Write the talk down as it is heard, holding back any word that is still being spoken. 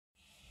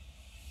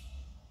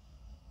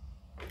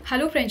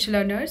Hello French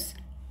learners,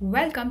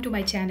 welcome to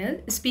my channel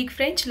Speak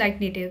French Like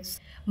Natives.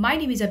 My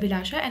name is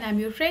Abhilasha and I'm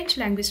your French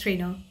language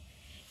trainer.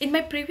 In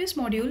my previous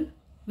module,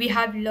 we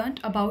have learned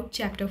about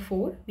chapter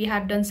 4. We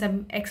have done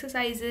some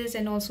exercises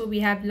and also we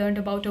have learned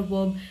about a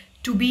verb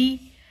to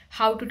be,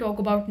 how to talk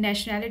about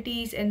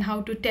nationalities and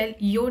how to tell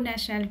your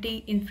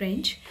nationality in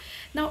French.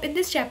 Now in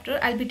this chapter,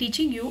 I'll be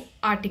teaching you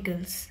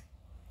articles,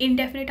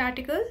 indefinite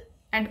article,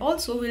 and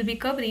also we'll be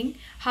covering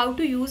how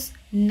to use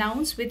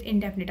nouns with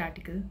indefinite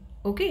article.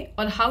 Okay,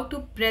 or how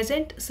to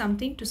present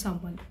something to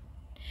someone.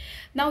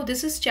 Now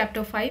this is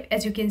chapter 5,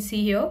 as you can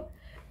see here,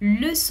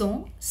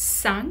 leçon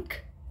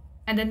 5,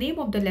 and the name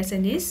of the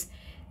lesson is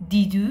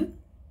Didou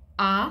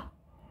a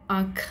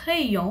un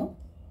crayon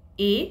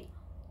et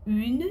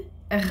une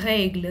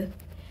règle.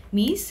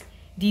 Means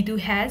Didou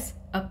has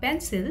a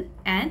pencil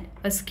and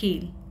a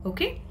scale.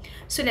 Okay,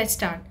 so let's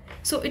start.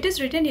 So it is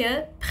written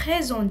here,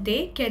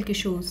 présenter quelque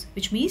chose,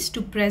 which means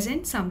to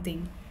present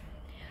something.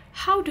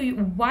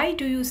 Why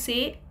do you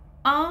say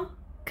un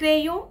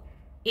crayon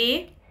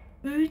et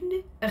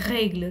une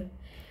règle?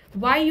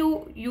 Why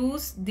you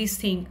use this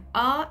thing,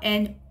 a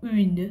and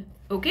une?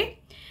 Okay,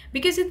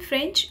 because in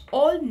French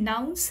all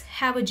nouns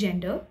have a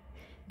gender,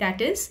 that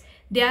is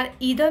they are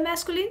either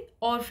masculine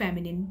or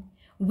feminine.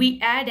 We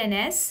add an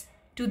s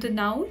to the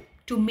noun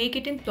to make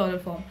it in plural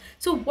form.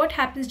 So what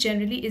happens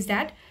generally is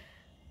that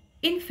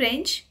in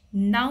French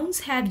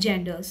nouns have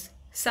genders.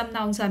 Some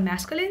nouns are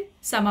masculine,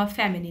 some are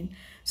feminine.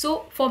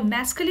 So for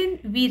masculine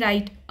we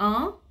write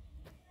un,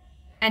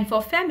 and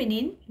for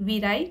feminine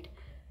we write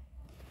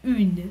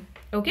une.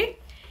 Okay,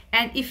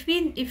 and if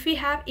we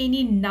have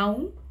any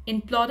noun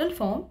in plural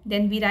form,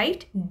 then we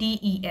write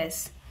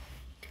des.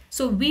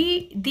 So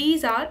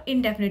these are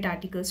indefinite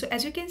articles. So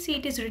as you can see,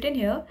 it is written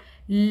here,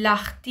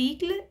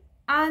 l'article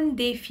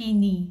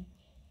indéfini,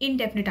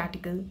 indefinite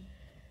article.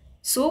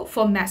 So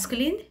for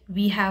masculine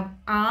we have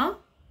un,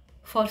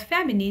 for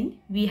feminine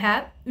we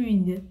have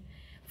une,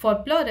 for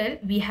plural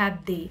we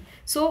have they.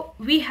 So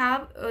we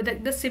have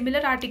the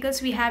similar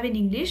articles we have in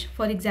English.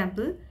 For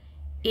example,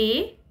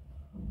 a,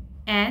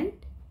 and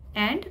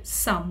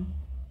some.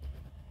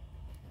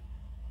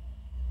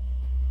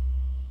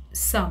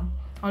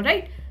 All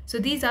right, so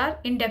these are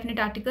indefinite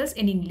articles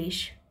in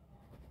English.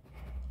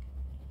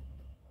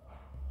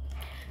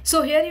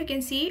 So here you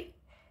can see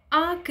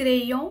un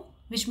crayon,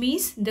 which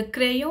means the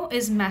crayon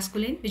is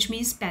masculine, which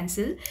means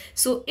pencil.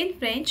 So in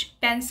French,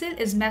 pencil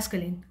is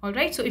masculine. All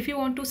right, so if you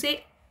want to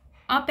say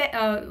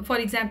for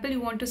example, you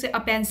want to say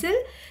a pencil,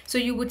 so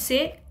you would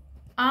say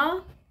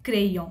un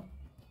crayon.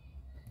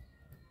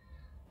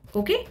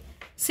 Okay,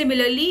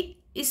 similarly,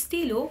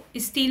 stylo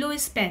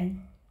is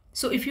pen.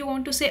 So if you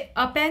want to say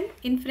a pen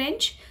in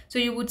French, so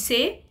you would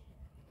say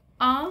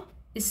un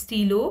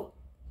stylo,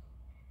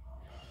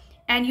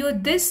 and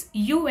this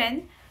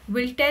un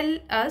will tell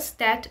us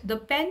that the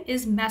pen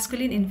is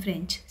masculine in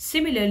French.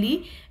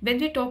 Similarly, when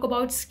we talk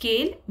about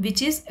scale,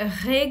 which is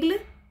règle,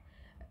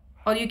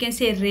 or you can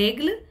say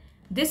règle,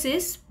 this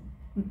is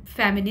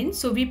feminine,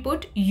 so we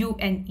put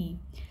une.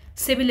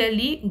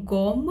 Similarly,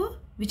 gomme,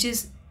 which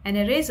is an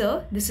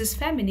eraser, this is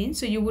feminine,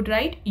 so you would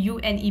write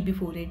une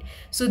before it.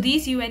 So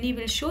these une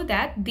will show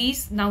that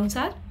these nouns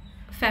are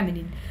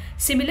feminine.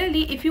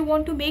 Similarly, if you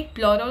want to make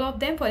plural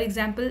of them, for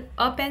example,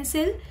 a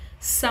pencil,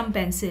 some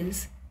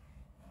pencils,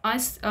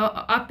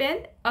 a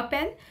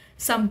pen,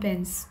 some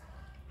pens,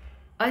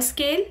 a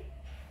scale,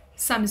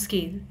 some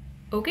scale.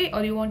 Okay,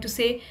 or you want to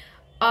say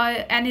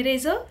an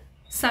eraser,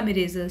 some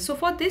erasers. So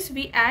for this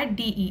we add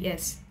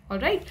des. All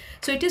right,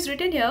 so it is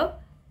written here,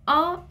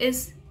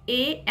 is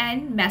a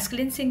and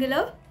masculine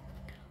singular,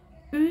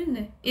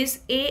 une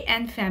is a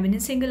and feminine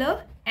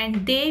singular,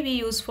 and they we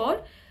use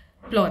for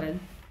plural.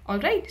 All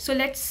right, so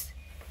let's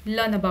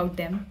learn about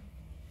them.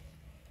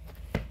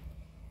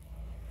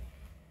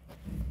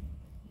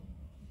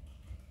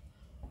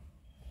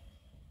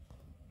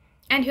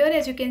 And here,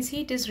 as you can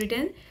see, it is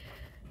written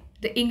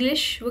the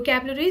English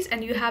vocabularies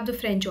and you have the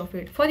French of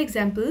it. For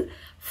example,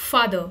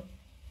 father,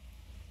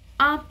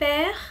 un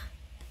père,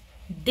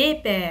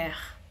 des pères.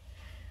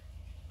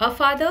 A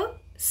father,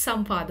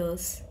 some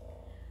fathers.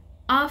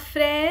 Un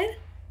frère,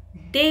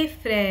 des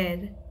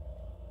frères.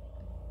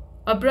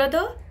 A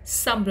brother,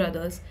 some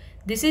brothers.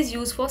 This is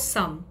used for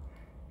some.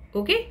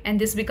 Okay, and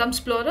this becomes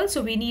plural,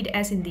 so we need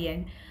s in the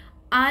end.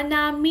 Un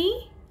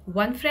ami,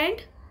 one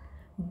friend.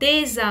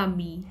 Des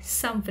amis,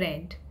 some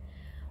friend.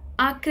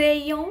 Un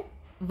crayon,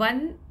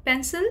 one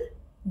pencil.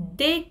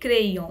 Des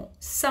crayons,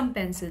 some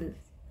pencils.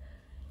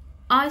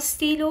 Un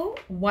stylo,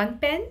 one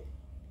pen.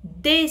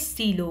 Des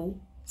stylos,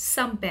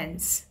 some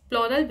pens,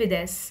 plural with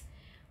s.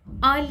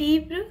 Un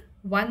livre,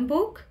 one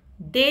book.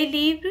 Des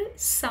livres,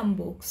 some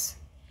books.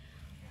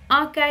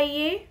 Un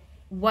cahier,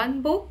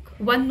 one book,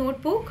 one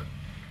notebook.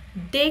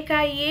 Des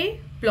cahiers,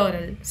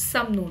 plural,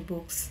 some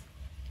notebooks.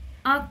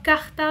 Un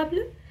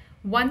cartable,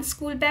 one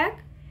school bag.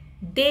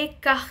 Des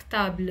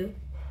cartables,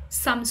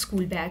 some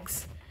school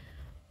bags.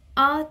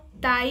 Un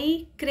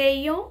taille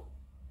crayon,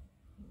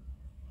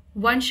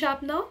 one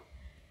sharpener.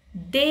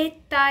 Des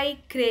taille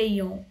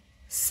crayons,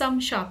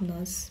 some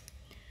sharpeners.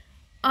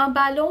 Un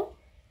ballon,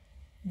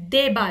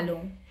 des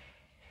ballons.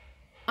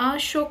 Un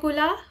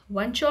chocolat,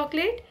 one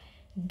chocolate.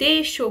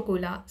 Des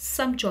chocolats,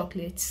 some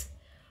chocolates.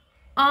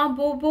 Un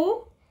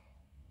bobo,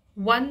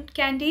 one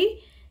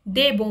candy.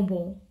 Des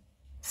bonbons,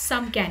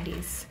 some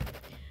candies.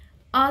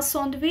 Un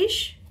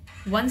sandwich,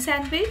 one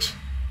sandwich.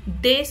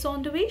 Des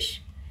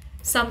sandwich,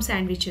 some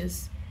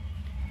sandwiches.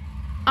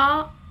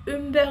 Un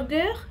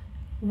hamburger,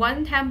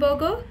 one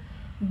hamburger.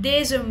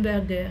 Des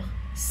hamburgers,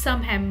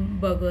 some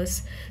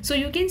hamburgers. So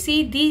you can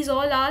see these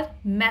all are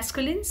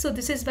masculine, so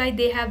this is why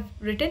they have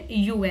written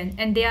un,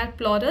 and they are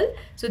plural,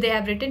 so they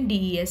have written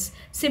des.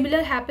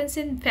 Similar happens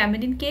in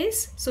feminine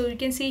case, so you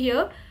can see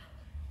here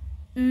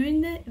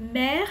une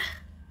mère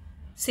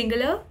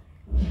singular,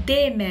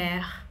 des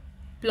mères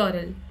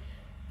plural.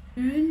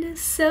 Une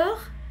sœur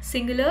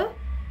singular,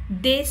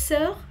 des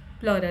sœurs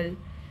plural.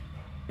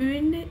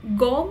 Une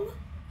gomme,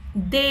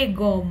 des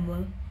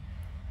gommes.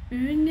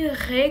 Une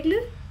règle,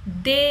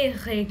 des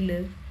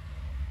règles.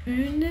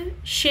 Une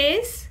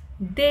chaise,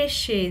 des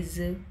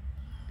chaises.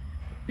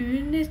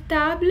 Une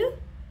table,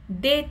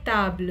 des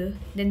tables.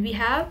 Then we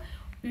have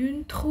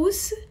une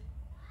trousse,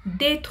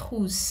 des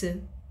trousses.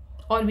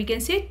 Or we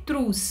can say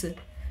trousse.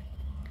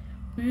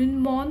 Une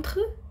montre,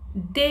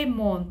 des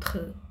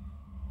montres.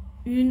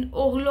 Une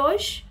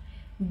horloge,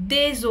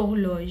 des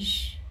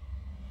horloges.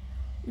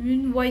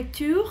 Une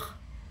voiture,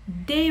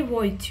 des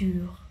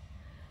voitures.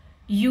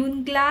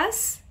 Une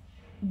glace,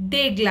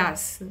 des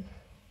glaces.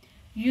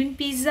 Une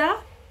pizza,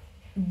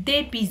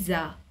 des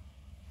pizzas.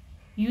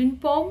 Une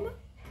pomme,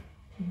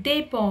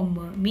 des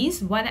pommes,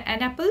 means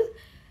an apple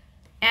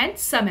and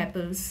some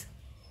apples.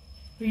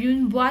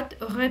 Une boîte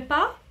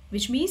repas,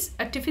 which means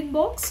a tiffin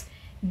box,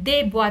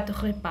 des boîtes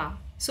repas.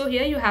 So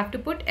here you have to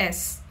put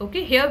S.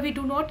 Okay, here we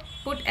do not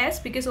put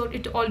S because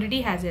it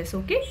already has S.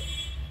 Okay.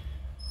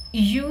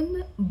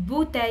 Une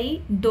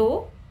bouteille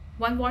d'eau,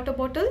 one water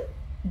bottle.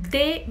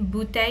 Des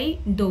bouteilles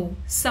d'eau,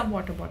 some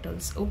water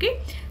bottles. Okay,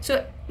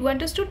 so you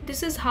understood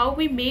this is how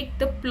we make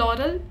the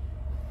plural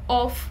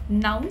of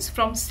nouns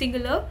from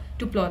singular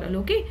to plural.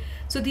 Okay,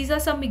 so these are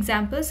some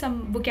examples,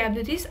 some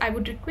vocabularies. I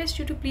would request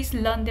you to please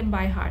learn them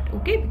by heart.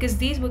 Okay, because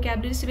these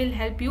vocabularies will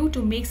help you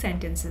to make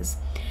sentences.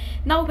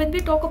 Now when we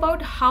talk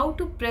about how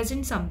to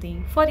present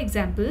something, for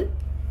example,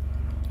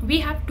 we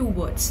have two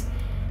words.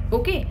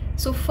 Okay,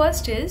 so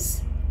first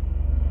is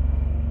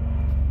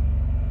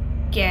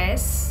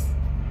qu'est-ce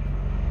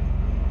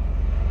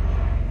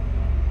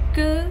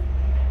que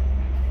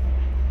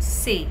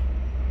c'est.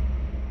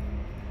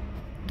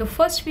 The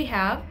first we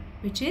have,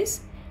 which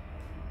is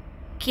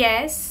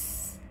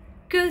qu'est-ce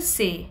que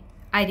c'est.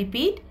 I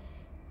repeat,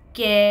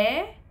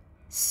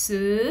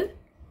 qu'est-ce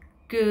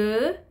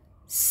que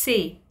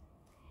c'est.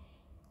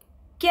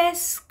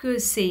 Qu'est-ce que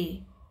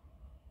c'est?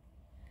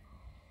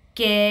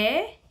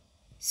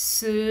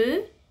 Qu'est-ce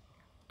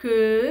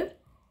que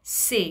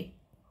c'est?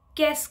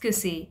 Qu'est-ce que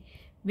c'est?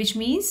 Which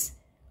means,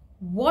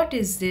 what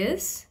is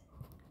this?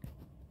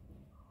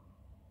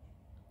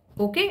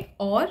 Okay,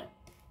 or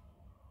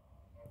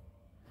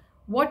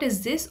what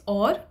is this,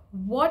 or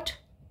what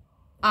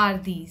are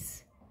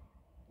these?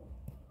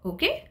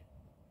 Okay,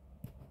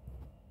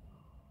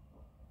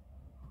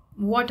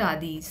 what are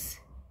these?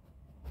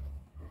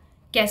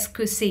 Qu'est-ce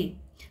que c'est?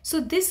 So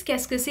this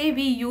qu'est-ce que c'est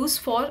we use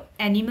for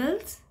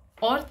animals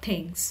or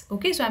things.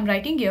 Okay, so I'm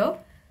writing here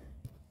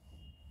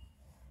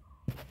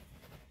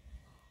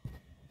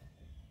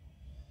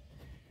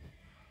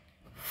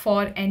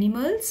for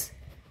animals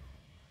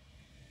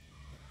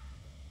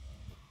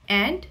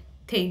and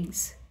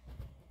things.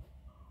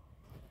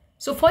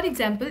 So for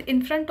example,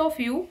 in front of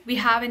you we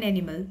have an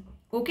animal,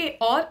 okay,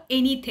 or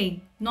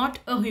anything, not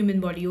a human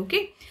body.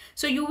 Okay,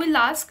 so you will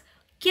ask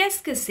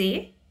qu'est-ce que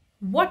c'est?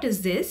 What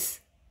is this?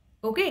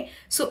 Okay,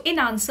 so in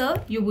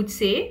answer you would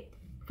say,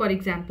 for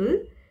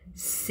example,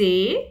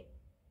 c'est,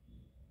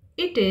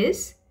 it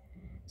is.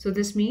 So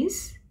this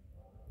means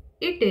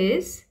it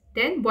is,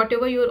 then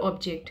whatever your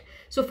object.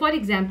 So for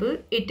example,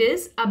 it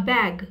is a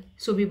bag.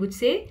 So we would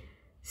say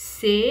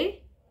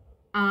c'est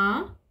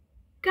un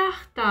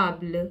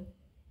cartable.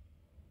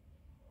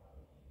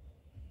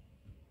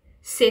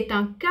 C'est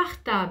un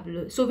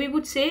cartable. So we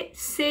would say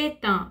c'est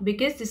un,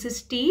 because this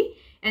is T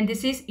and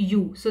this is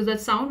U. So the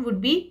sound would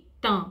be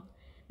tan,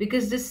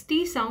 because this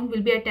T sound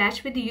will be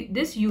attached with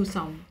this U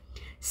sound.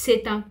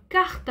 C'est un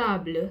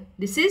cartable.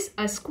 This is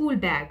a school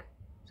bag.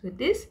 So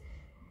this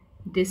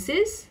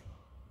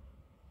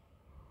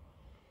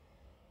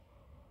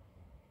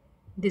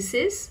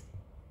is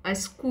a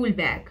school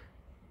bag.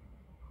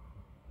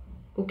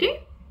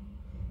 Okay.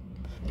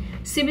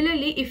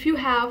 Similarly, if you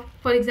have,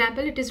 for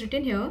example, it is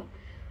written here,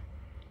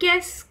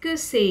 qu'est-ce que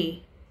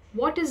c'est?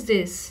 What is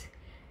this?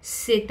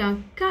 C'est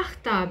un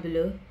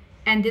cartable.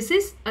 And this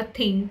is a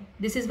thing.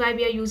 This is why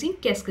we are using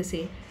qu'est-ce que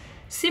c'est.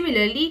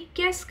 Similarly,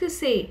 qu'est-ce que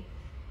c'est?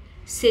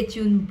 C'est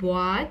une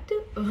boîte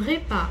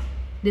repas.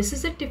 This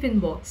is a tiffin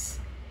box.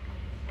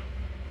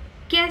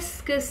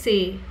 Qu'est-ce que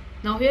c'est?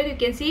 Now here you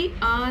can see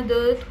 1,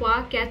 2,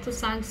 3, 4,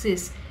 5,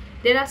 6.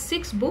 There are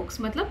 6 books,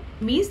 matlab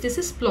means this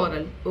is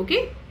plural.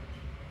 Okay.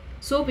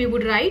 So we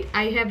would write,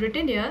 I have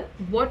written here,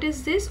 what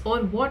is this or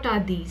what are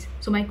these?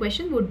 So my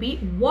question would be,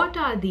 what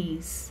are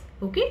these?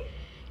 Okay.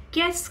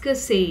 Qu'est-ce que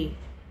c'est?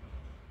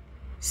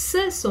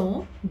 Ce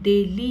sont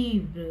des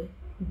livres.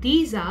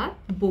 These are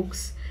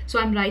books. So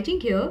I'm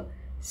writing here,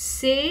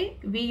 c'est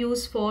we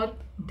use for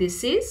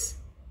this is,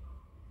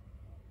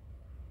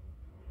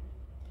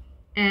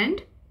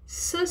 and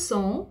ce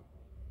sont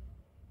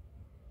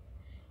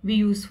we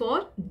use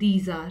for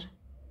these are.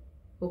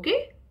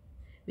 Okay,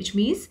 which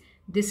means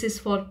this is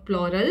for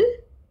plural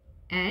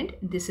and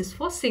this is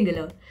for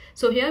singular.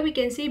 So here we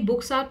can see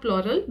books are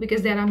plural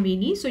because there are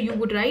many, so you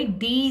would write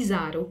these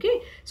are.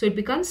 Okay, so it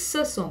becomes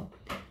ce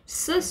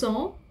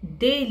sont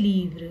des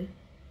livres.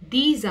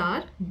 These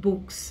are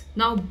books.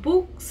 Now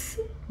books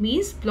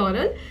means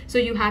plural, so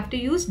you have to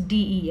use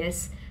des.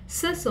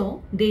 Ce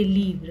sont des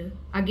livres.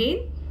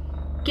 Again,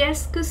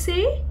 qu'est-ce que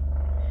c'est?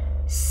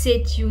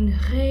 C'est une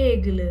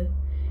règle.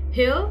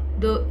 Here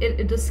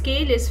the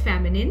scale is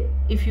feminine.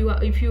 If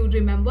you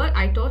remember,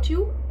 I taught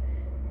you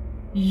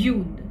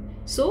une.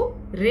 So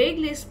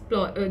règle is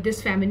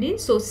this feminine.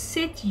 So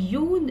c'est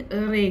une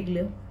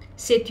règle.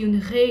 C'est une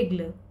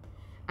règle.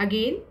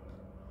 Again,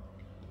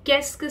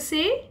 qu'est-ce que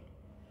c'est?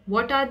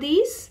 What are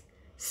these?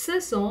 Ce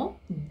sont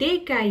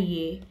des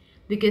cahiers.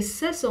 Because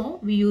ce sont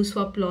we use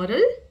for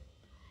plural,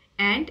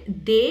 and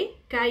des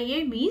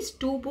cahiers means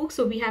two books,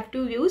 so we have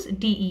to use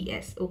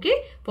des. Okay,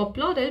 for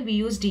plural we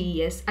use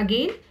des.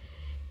 Again,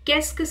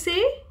 qu'est-ce que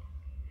c'est?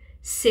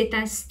 C'est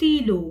un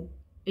stylo.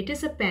 It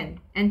is a pen,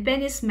 and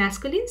pen is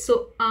masculine,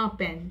 so un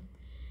pen.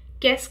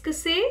 Qu'est-ce que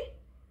c'est?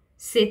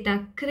 C'est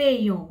un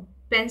crayon.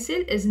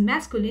 Pencil is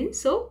masculine,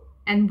 so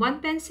and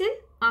one pencil,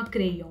 un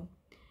crayon.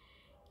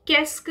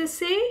 Qu'est-ce que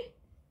c'est?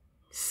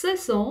 Ce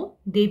sont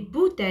des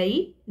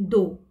bouteilles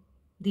d'eau.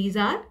 These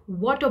are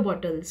water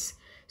bottles.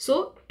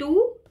 So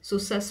two, so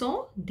ce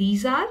sont,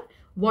 these are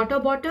water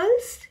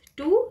bottles,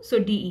 two, so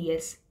des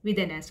with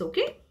an s.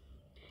 Okay.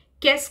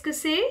 Qu'est-ce que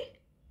c'est?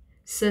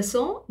 Ce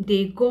sont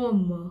des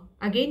gommes.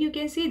 Again, you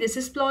can see this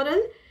is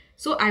plural.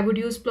 So I would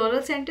use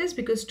plural sentence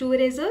because two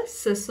erasers.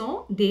 Ce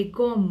sont des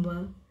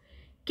gommes.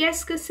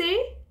 Qu'est-ce que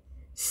c'est?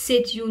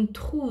 C'est une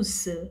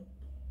trousse.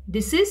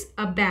 This is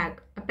a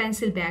bag, a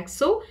pencil bag.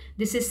 So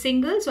this is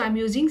single, so I'm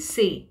using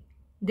c'est.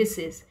 This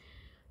is.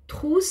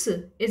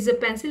 Trousse is a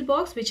pencil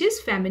box which is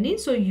feminine,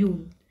 so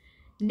une.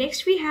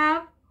 Next we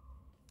have,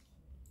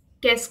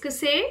 qu'est-ce que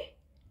c'est?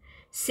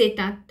 C'est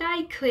un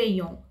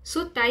taille-crayon.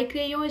 So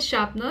taille-crayon is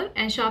sharpener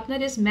and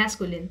sharpener is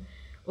masculine.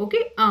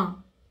 Okay,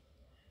 un.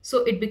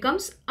 So it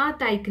becomes un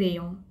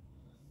taille-crayon.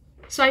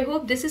 So I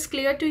hope this is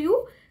clear to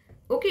you.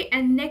 Okay,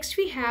 and next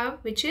we have,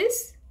 which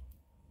is,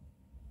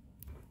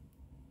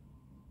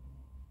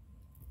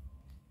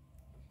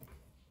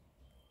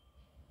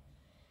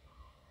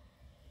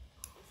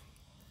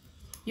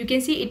 you can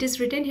see it is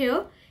written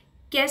here,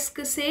 qu'est-ce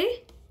que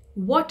c'est?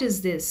 What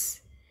is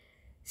this?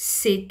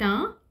 C'est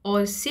un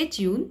or c'est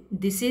une.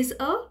 This is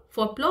a.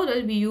 For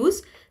plural we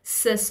use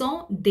ce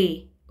sont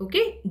des.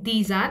 Okay,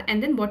 these are,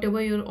 and then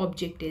whatever your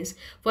object is.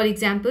 For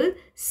example,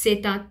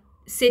 c'est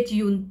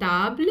une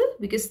table,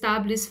 because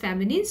table is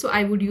feminine, so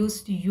I would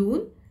use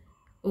une.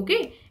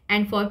 Okay,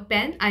 and for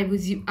pen I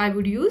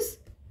would use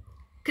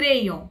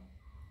crayon.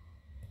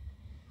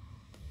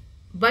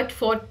 But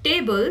for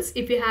tables,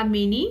 if you have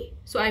many,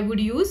 so I would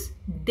use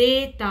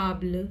des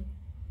tables.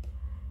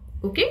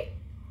 Okay.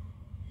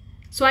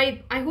 So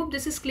I hope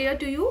this is clear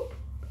to you.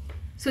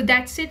 So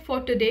that's it for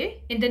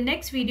today. In the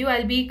next video,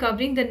 I'll be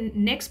covering the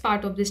next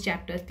part of this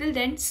chapter. Till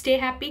then, stay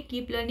happy,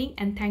 keep learning,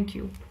 and thank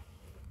you.